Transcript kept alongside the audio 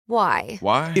Why?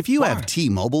 Why? If you have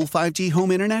T-Mobile 5G home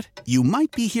internet, you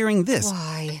might be hearing this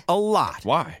Why? a lot.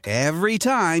 Why? Every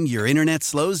time your internet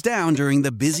slows down during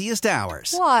the busiest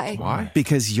hours. Why? Why?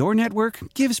 Because your network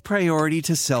gives priority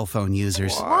to cell phone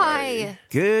users. Why?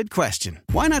 Good question.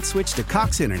 Why not switch to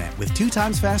Cox Internet with 2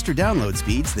 times faster download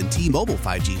speeds than T-Mobile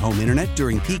 5G home internet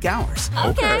during peak hours?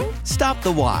 Okay. Stop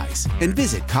the whys and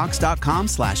visit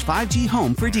cox.com/5G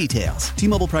home for details.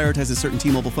 T-Mobile prioritizes certain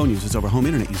T-Mobile phone users over home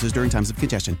internet users during times of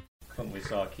congestion. When we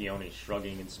saw Keone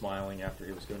shrugging and smiling after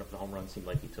he was giving up the home run, seemed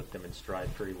like he took them in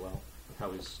stride pretty well. How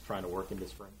he's trying to work into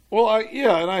spring. Well,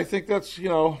 and I think that's,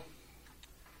 you're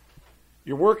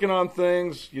working on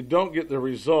things, you don't get the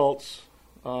results.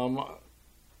 There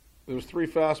was 3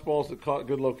 fastballs that caught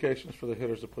good locations for the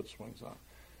hitters to put swings on.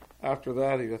 After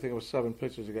that, I think it was 7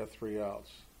 pitches, he got 3 outs.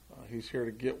 He's here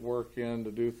to get work in,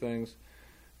 to do things.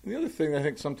 And the other thing I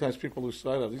think sometimes people lose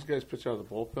sight of, these guys pitch out of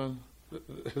the bullpen.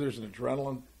 There's an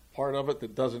adrenaline part of it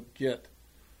that doesn't get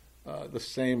the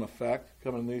same effect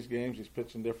coming in these games. He's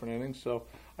pitching different innings, so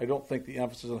I don't think the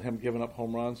emphasis on him giving up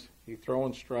home runs. He's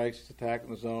throwing strikes, he's attacking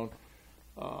the zone.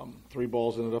 3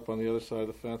 balls ended up on the other side of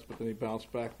the fence, but then he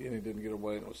bounced back. The inning didn't get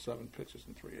away, and it was 7 pitches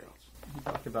and 3 outs. You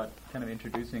talked about kind of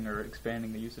introducing or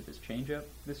expanding the use of his changeup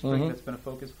this spring. That's been a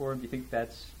focus for him. Do you think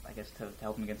that's, I guess, to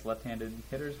help him against left-handed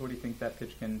hitters? What do you think that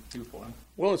pitch can do for him?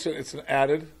 Well, it's an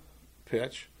added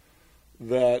pitch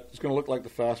that is going to look like the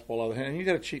fastball out of the hand. You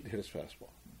got to cheat to hit his fastball.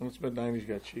 When it's mid-90s, you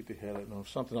got to cheat to hit it. And if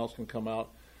something else can come out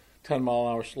 10 mile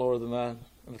an hour slower than that,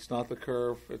 and it's not the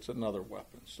curve, it's another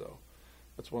weapon. So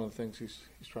that's one of the things he's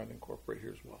trying to incorporate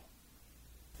here as well.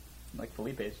 Like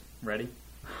Felipe's ready.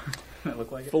 That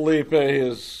look like it? Felipe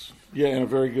is in a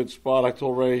very good spot. I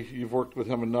told Ray, you've worked with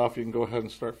him enough. You can go ahead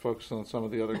and start focusing on some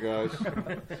of the other guys.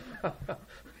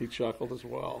 He chuckled as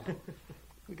well.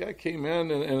 The guy came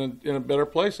in a better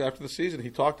place after the season. He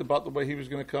talked about the way he was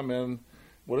going to come in,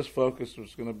 what his focus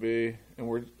was going to be,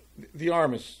 and the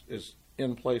arm is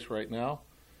in place right now.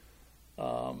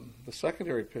 The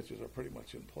secondary pitches are pretty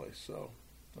much in place, so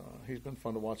he's been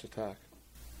fun to watch attack.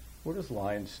 Where does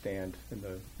Lyons stand in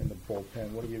the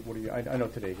bullpen? What do you? I know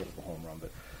today he gave up a home run,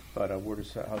 but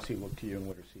how's he look to you, and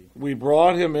what does he? We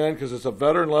brought him in because it's a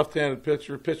veteran left-handed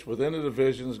pitcher, pitched within the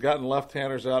divisions, gotten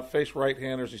left-handers out, faced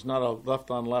right-handers. He's not a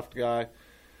left-on-left guy.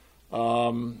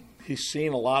 He's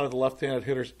seen a lot of the left-handed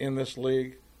hitters in this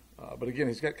league, but again,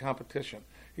 he's got competition.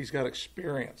 He's got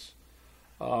experience.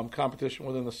 Competition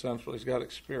within the Central. He's got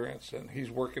experience, and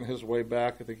he's working his way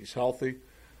back. I think he's healthy.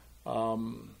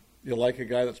 You like a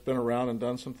guy that's been around and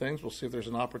done some things. We'll see if there's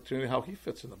an opportunity, how he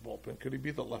fits in the bullpen. Could he be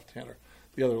the left-hander,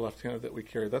 the other left-hander that we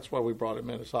carry? That's why we brought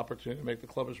him in, this opportunity to make the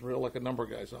club as real like a number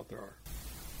of guys out there are.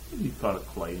 What do you thought of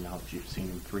Clay now that you've seen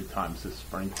him 3 times this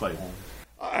spring, Clay Holmes?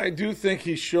 I do think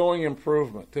he's showing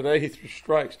improvement. Today he threw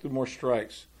strikes, 2 more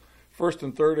strikes. First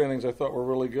and third innings I thought were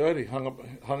really good. He hung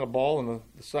a ball in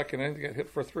the second inning to get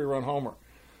hit for a 3-run homer.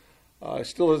 He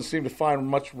still doesn't seem to find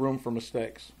much room for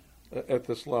mistakes at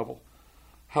this level.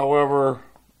 However,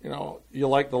 you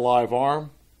like the live arm.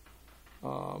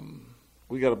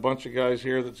 We got a bunch of guys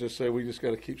here that just say we just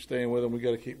got to keep staying with him. We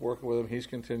got to keep working with him. He's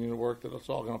continuing to work. That it's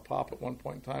all going to pop at one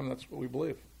point in time. That's what we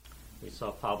believe. We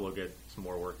saw Pablo get some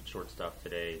more work at shortstop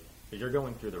today. As you're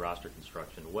going through the roster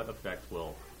construction, what effect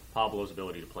will Pablo's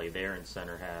ability to play there in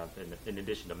center have, in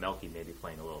addition to Melky maybe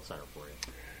playing a little center for you?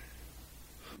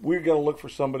 We've got to look for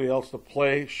somebody else to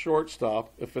play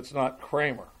shortstop if it's not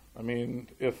Kramer. I mean,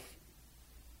 if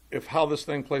how this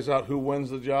thing plays out, who wins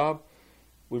the job,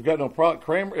 we've got no problem.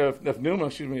 Kramer, if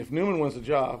Newman wins the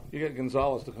job, you get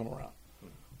Gonzalez to come around.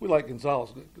 We like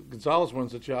Gonzalez. Gonzalez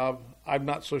wins the job. I'm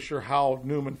not so sure how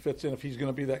Newman fits in if he's going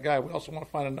to be that guy. We also want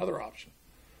to find another option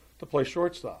to play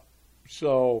shortstop.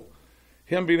 So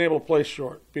him being able to play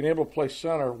short, being able to play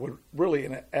center would really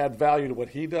add value to what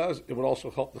he does. It would also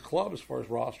help the club as far as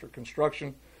roster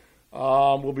construction.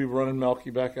 We'll be running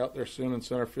Melky back out there soon in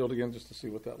center field again just to see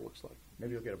what that looks like.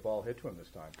 Maybe you'll get a ball hit to him this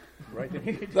time, right?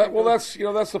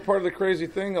 That's the part of the crazy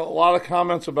thing. A lot of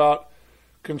comments about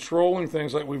controlling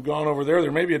things like we've gone over there.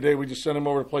 There may be a day we just send him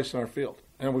over to play center field,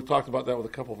 and we've talked about that with a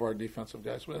couple of our defensive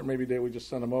guys. There may be a day we just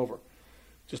send him over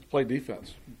just to play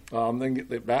defense. Then get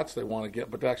the bats they want to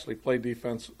get, but to actually play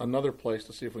defense another place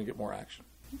to see if we can get more action.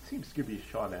 He seems to give you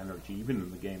a shot of energy, even in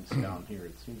the games down here.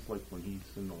 It seems like when he's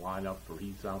in the lineup or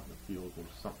he's out in the field, there's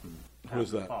something.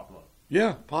 Who's that? Pablo.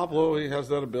 Yeah, Pablo, he has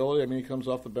that ability. I mean, he comes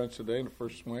off the bench today in the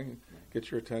first swing and gets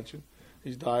your attention.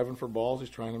 He's diving for balls. He's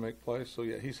trying to make plays. So,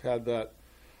 yeah, he's had that.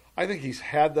 I think he's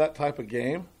had that type of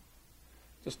game.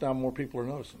 Just now more people are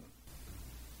noticing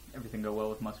it. Everything go well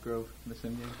with Musgrove in the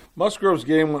sim game? Musgrove's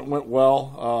game went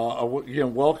well.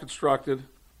 Again, well constructed.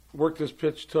 worked his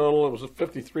pitch total. It was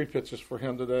 53 pitches for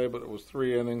him today, but it was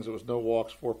 3 innings. It was no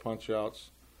walks, 4 punch-outs,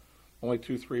 only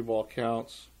 2 3-ball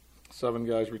counts. 7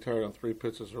 guys retired on 3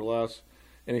 pitches or less,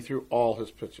 and he threw all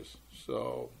his pitches.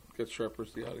 So get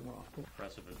Sharpers the outing off.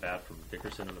 Impressive at bat from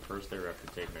Dickerson in the first there after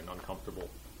taking an uncomfortable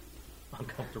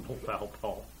foul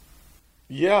ball.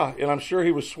 Yeah, and I'm sure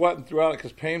he was sweating throughout it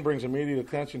because pain brings immediate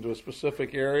attention to a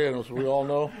specific area, and as we all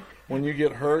know, when you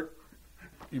get hurt,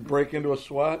 you break into a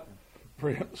sweat,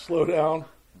 slow down,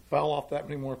 foul off that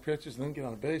many more pitches, and then get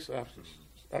on base after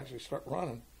actually start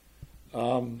running.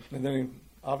 And then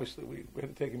obviously we had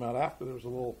to take him out after. There was a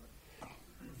little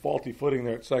faulty footing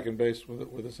there at second base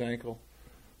with his ankle.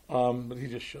 But he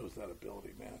just shows that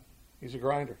ability, man. He's a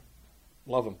grinder.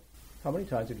 Love him. How many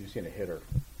times have you seen a hitter?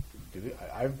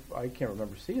 I can't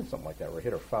remember seeing something like that where a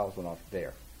hitter fouls one off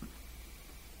there.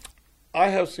 I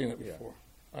have seen it before.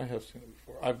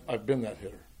 I've been that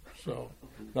hitter. So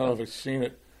not only have I seen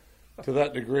it to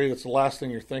that degree, that's the last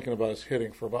thing you're thinking about is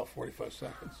hitting for about 45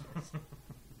 seconds. Is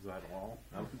that all?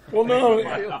 Well, no,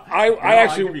 I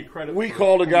actually, we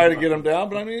called a guy to get him down,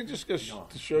 but I mean, it just goes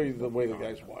to show you the way the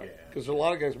guy's wired. Because a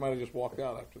lot of guys might have just walked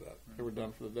out after that. They were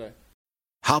done for the day.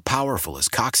 How powerful is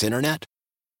Cox Internet?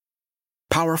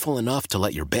 Powerful enough to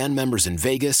let your band members in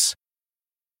Vegas,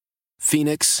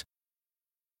 Phoenix,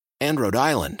 and Rhode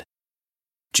Island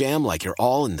jam like you're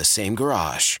all in the same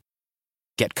garage.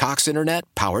 Get Cox Internet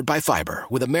powered by fiber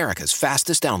with America's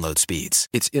fastest download speeds.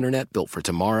 It's internet built for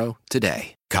tomorrow,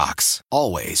 today. Cox,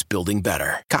 always building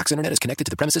better. Cox Internet is connected to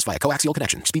the premises via coaxial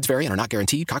connection. Speeds vary and are not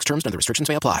guaranteed. Cox terms and other restrictions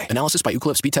may apply. Analysis by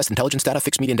Ookla Speed Test Intelligence Data.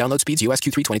 Fixed median download speeds. US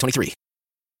Q3 2023.